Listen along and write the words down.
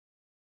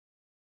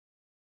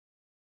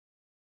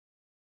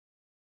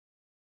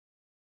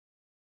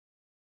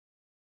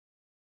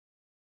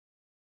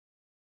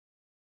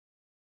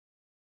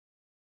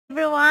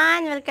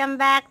Everyone, welcome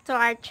back to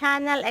our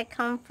channel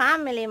Ecom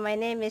Family. My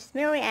name is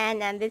Mary Ann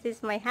and this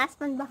is my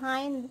husband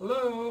behind.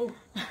 Hello.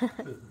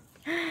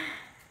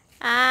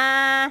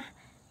 Ah,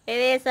 it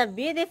is a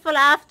beautiful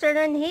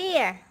afternoon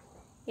here.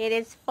 It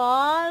is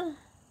fall,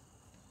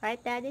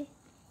 right, Daddy?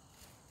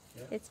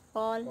 Yeah. It's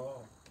fall.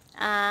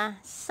 Fall.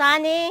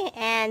 Sunny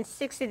and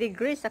 60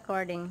 degrees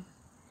according.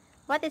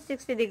 What is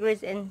 60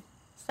 degrees in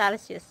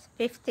Celsius?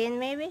 15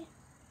 maybe?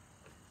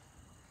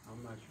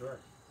 I'm not sure.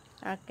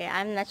 Okay,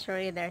 I'm not sure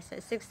either.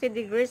 So 60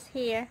 degrees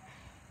here.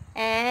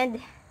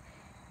 And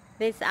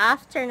this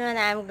afternoon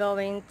I'm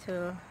going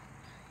to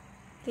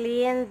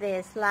clean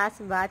this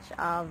last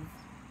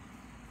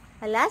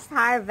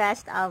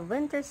harvest of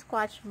winter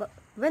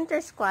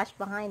squash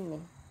behind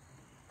me.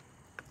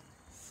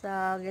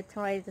 So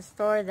getting ready to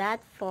store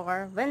that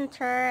for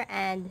winter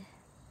and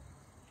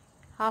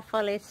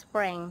hopefully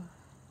spring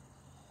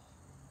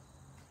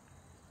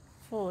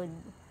food.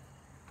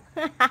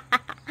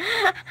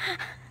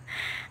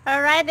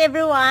 Alright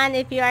everyone,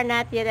 if you are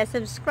not yet a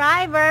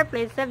subscriber,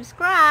 please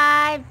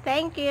subscribe.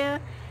 Thank you.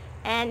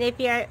 And if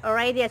you are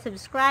already a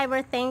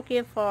subscriber, thank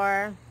you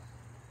for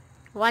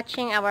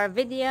watching our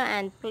video,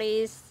 and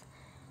please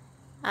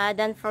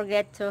don't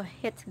forget to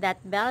hit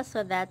that bell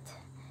so that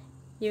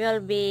you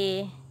will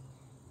be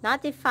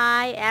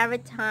notified every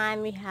time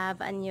we have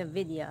a new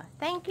video.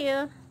 Thank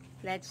you.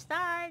 Let's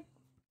start.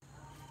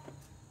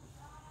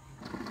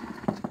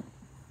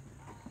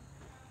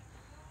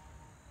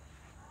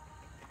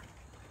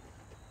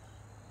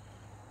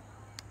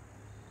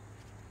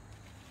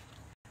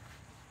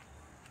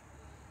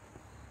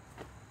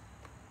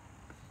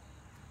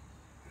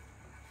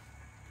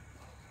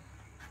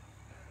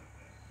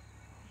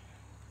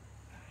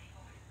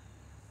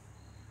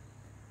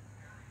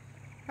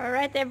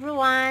 Alright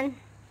everyone,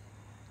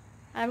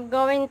 I'm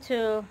going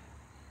to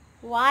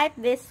wipe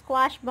this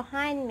squash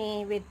behind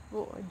me with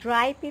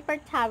dry paper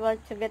towel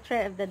to get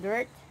rid of the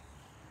dirt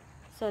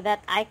so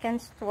that I can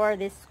store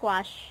this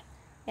squash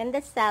in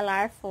the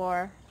cellar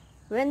for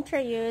winter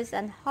use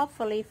and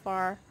hopefully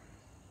for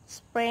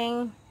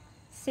spring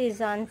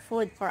season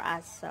food for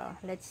us. So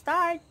let's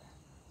start.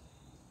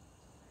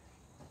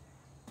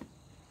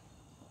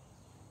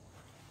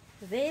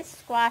 These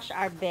squash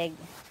are big.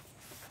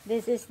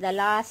 This is the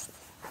last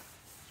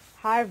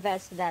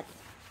harvest that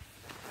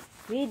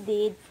we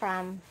did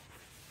from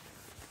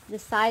the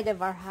side of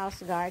our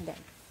house garden.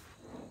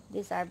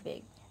 These are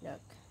big,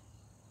 look.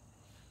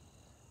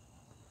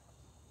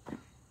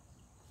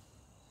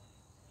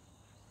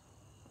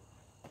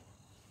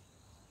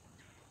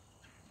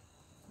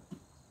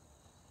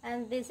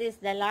 And this is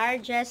the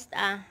largest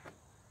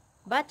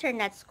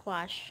butternut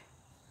squash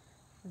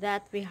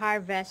that we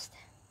harvest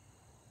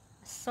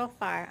so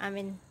far. I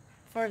mean,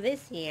 for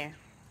this year.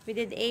 We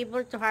did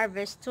able to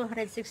harvest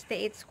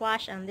 268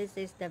 squash, and this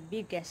is the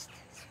biggest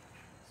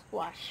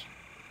squash.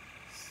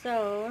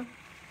 So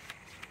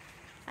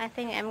I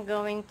think I'm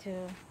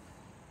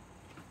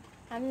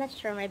not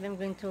sure, maybe I'm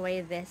going to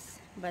weigh this,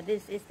 but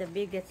this is the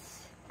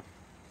biggest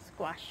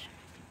squash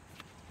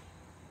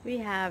we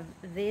have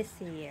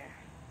this year.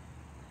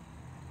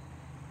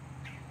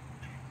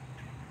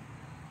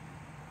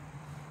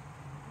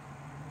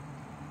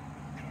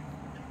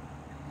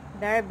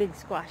 Very big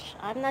squash.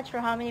 I'm not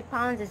sure how many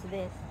pounds is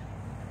this.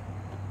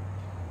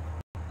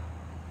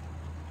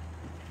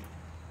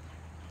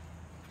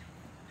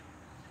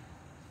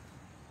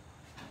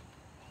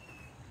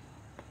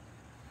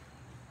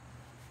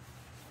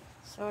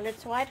 So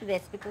let's wipe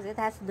this because it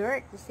has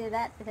dirt. You see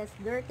that? It has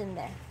dirt in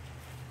there.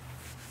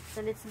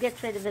 So let's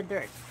get rid of the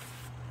dirt.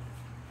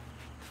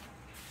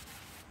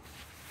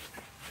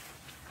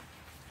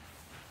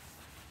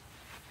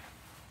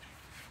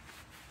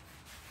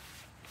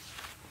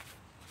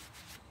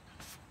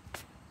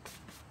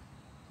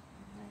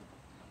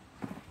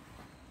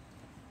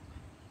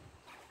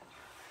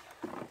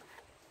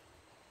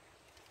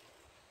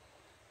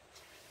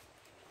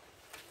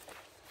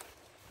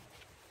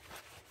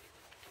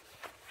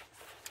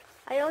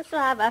 I also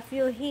have a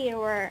few here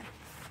where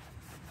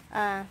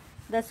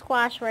the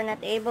squash were not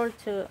able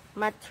to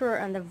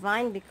mature on the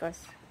vine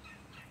because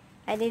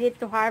I needed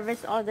to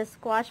harvest all the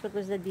squash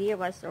because the deer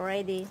was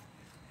already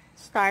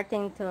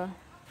starting to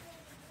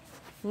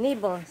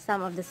nibble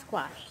some of the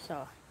squash.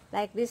 So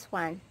like this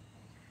one,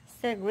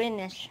 still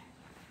greenish.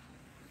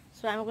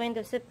 So I'm going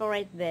to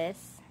separate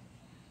this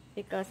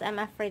because I'm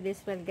afraid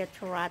this will get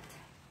rot,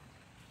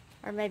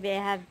 or maybe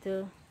I have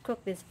to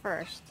cook this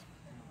first.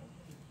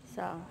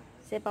 So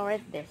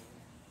separate this.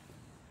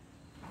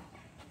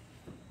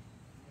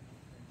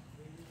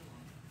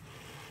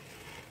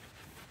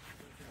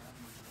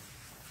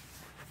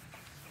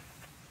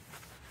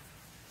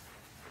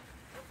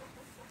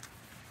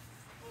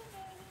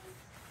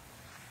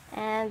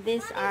 And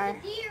these are...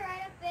 There's a deer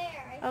right up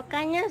there. Oh,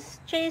 can you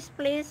chase,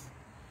 please?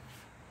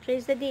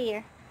 Chase the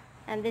deer.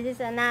 And this is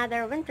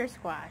another winter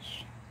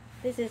squash.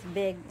 This is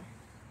big.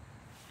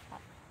 I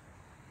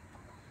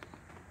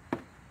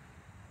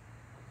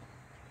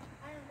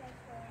don't think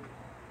so.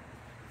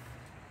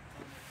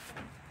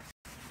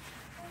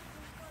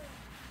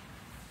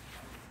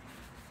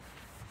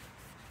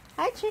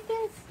 Hi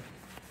chickens!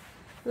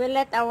 We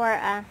let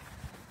our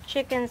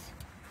chickens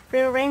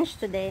free range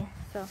today.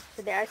 So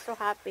they are so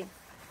happy.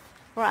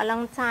 For a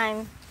long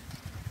time,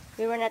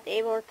 we were not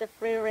able to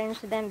free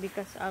range them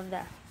because of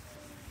the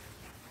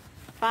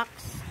fox.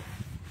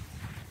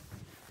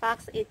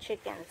 Fox eat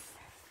chickens.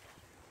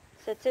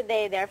 So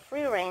today they're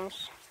free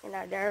range. You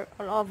know, they're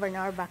all over in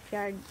our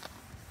backyard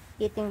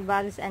eating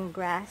bugs and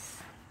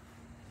grass.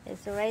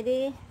 It's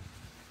already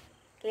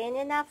clean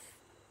enough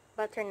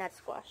butternut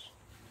squash.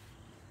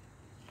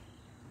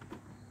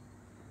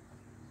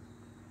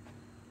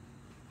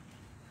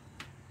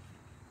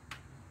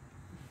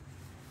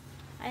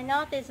 I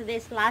noticed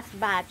this last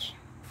batch,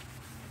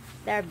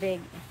 they're big.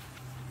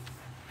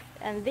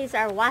 And these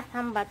are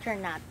Watham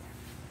butternut.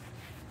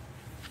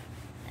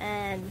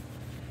 And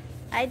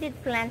I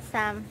did plant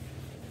some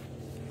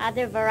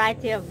other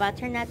variety of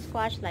butternut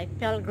squash like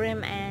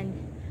Pilgrim and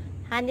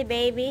Honey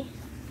Baby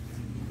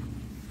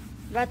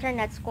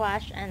butternut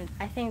squash, and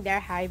I think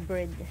they're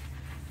hybrid.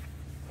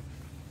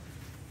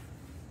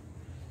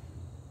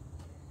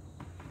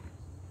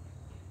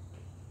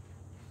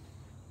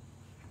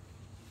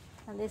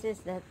 And this is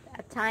a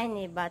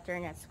tiny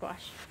butternut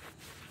squash.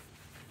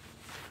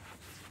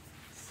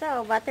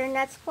 So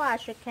butternut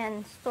squash, you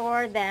can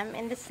store them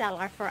in the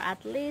cellar for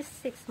at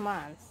least 6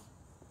 months.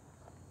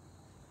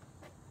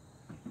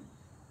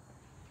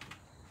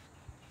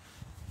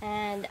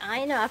 And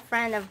I know a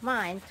friend of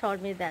mine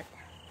told me that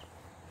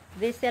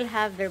they still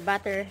have their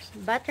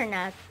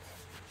butternut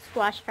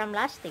squash from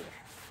last year.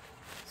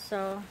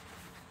 So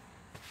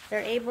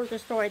they're able to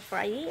store it for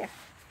a year.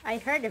 I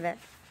heard of it.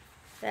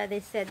 That they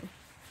said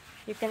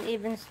you can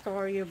even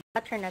store your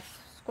butternut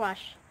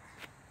squash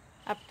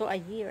up to a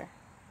year.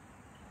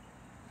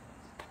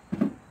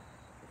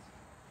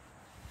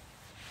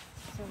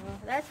 So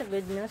that's a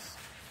good news.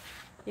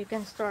 You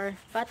can store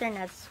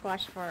butternut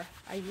squash for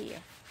a year.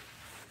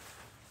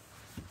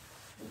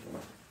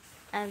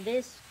 And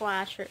this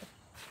squash,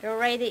 you're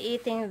already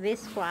eating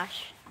this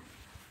squash,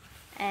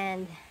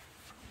 and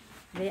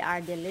they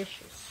are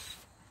delicious.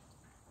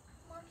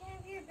 Mom, can I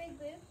have your big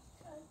boots?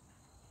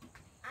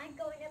 I'm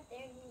going up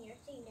there and you're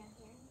sitting down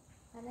here.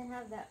 And I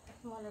have the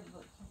smaller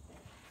boots.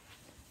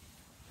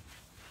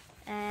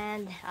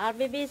 And I'll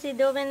be busy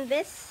doing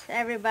this,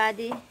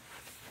 everybody.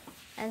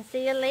 And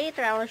see you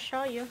later. I will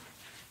show you.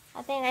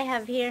 I think I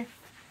have here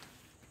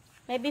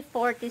maybe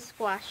 40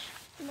 squash.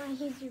 Mom,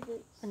 here's your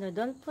boots. Oh, no,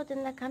 don't put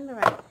in the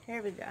camera.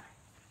 Here we go.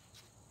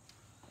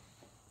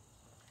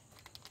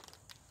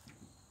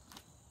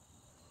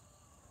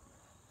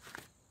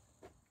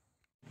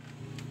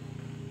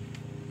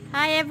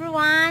 Hi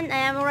everyone,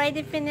 I am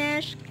already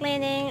finished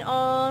cleaning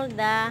all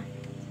the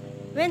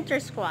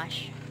winter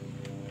squash.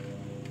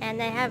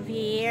 And I have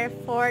here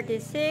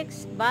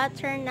 46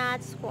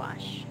 butternut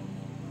squash.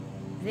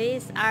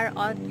 These are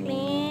all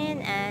clean,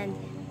 and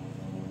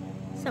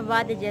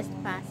somebody just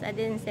passed. I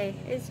didn't say,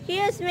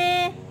 excuse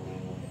me.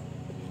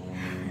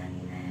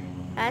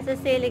 That's a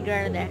silly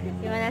girl there.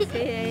 You wanna see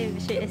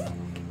if she is?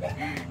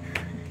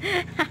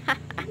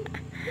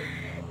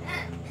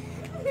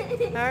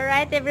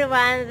 Alright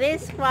everyone,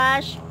 this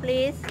squash,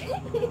 please.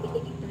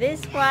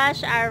 These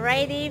squash are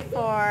ready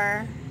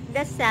for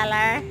the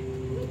cellar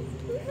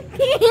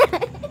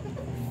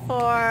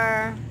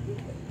for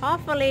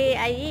hopefully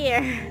a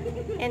year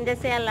in the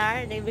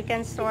cellar. We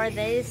can store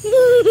this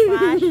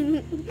squash.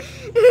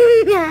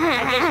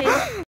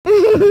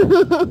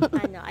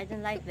 I know, I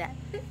don't like that.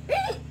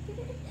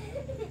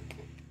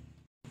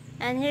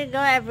 And here you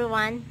go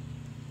everyone.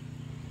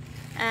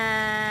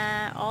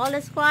 All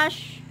the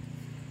squash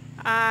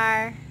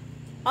are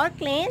all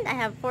clean. I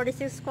have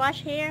 46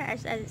 squash here.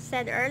 As I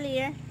said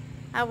earlier,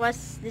 I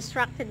was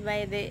distracted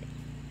by the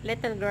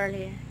little girl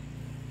here.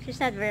 She's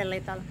not very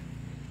little.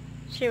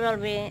 She will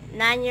be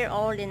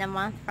 9-year-old in a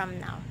month from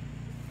now.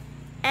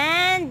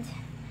 And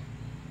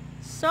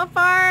so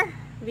far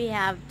we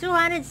have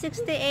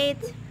 268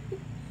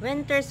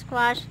 winter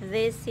squash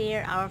this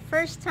year. Our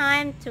first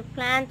time to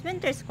plant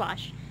winter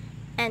squash,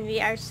 and we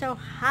are so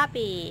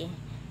happy.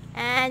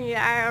 And we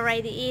are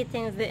already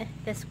eating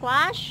the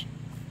squash,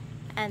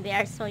 and they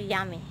are so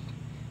yummy.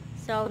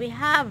 So we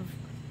have,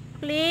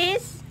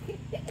 please,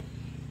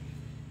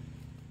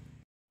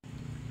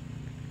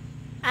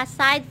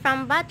 aside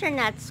from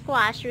butternut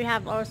squash, we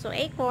have also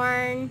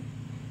acorn,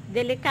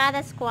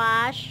 delicata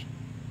squash,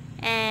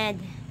 and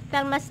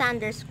Thelma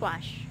Sanders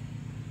squash.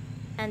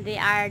 And they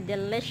are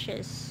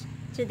delicious.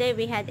 Today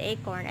we had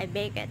acorn. I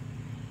baked it,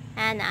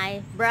 and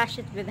I brushed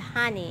it with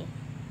honey.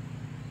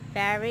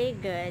 Very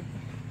good.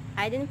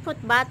 I didn't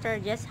put butter,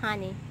 just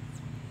honey.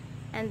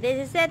 And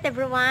this is it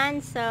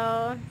everyone.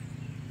 So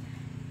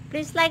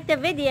please like the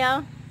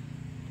video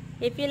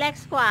if you like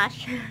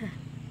squash.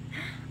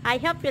 I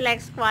hope you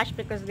like squash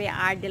because they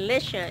are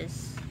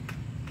delicious.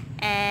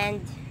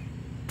 And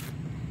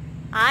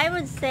I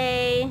would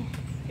say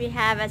we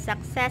have a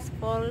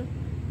successful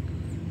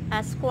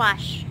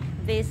squash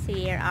this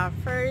year, our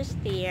first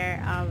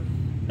year of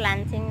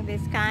planting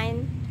this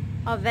kind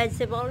of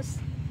vegetables.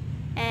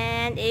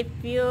 And if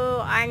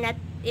you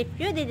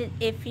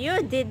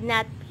did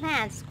not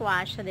plant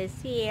squash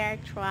this year,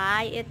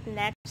 try it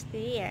next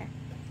year.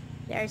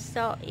 They're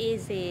so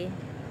easy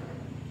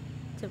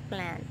to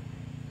plant.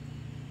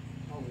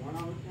 Oh, 1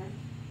 out of 10?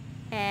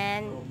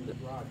 And Oh, Miss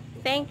Rod.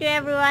 thank you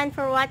everyone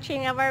for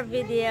watching our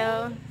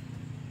video.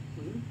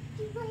 Hmm?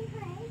 Do you play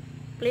pray?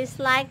 Please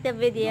like the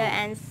video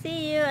and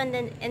see you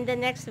in the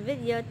next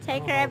video.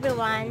 Take care I don't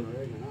know if it's everyone, coming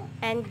or not.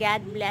 and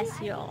God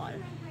bless you all.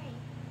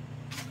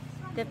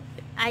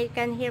 I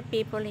can hear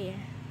people here.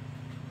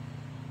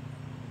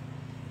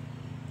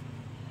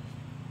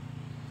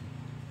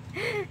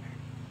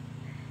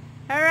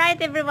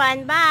 Alright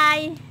everyone,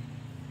 bye!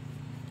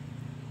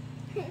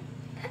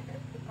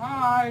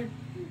 Hi!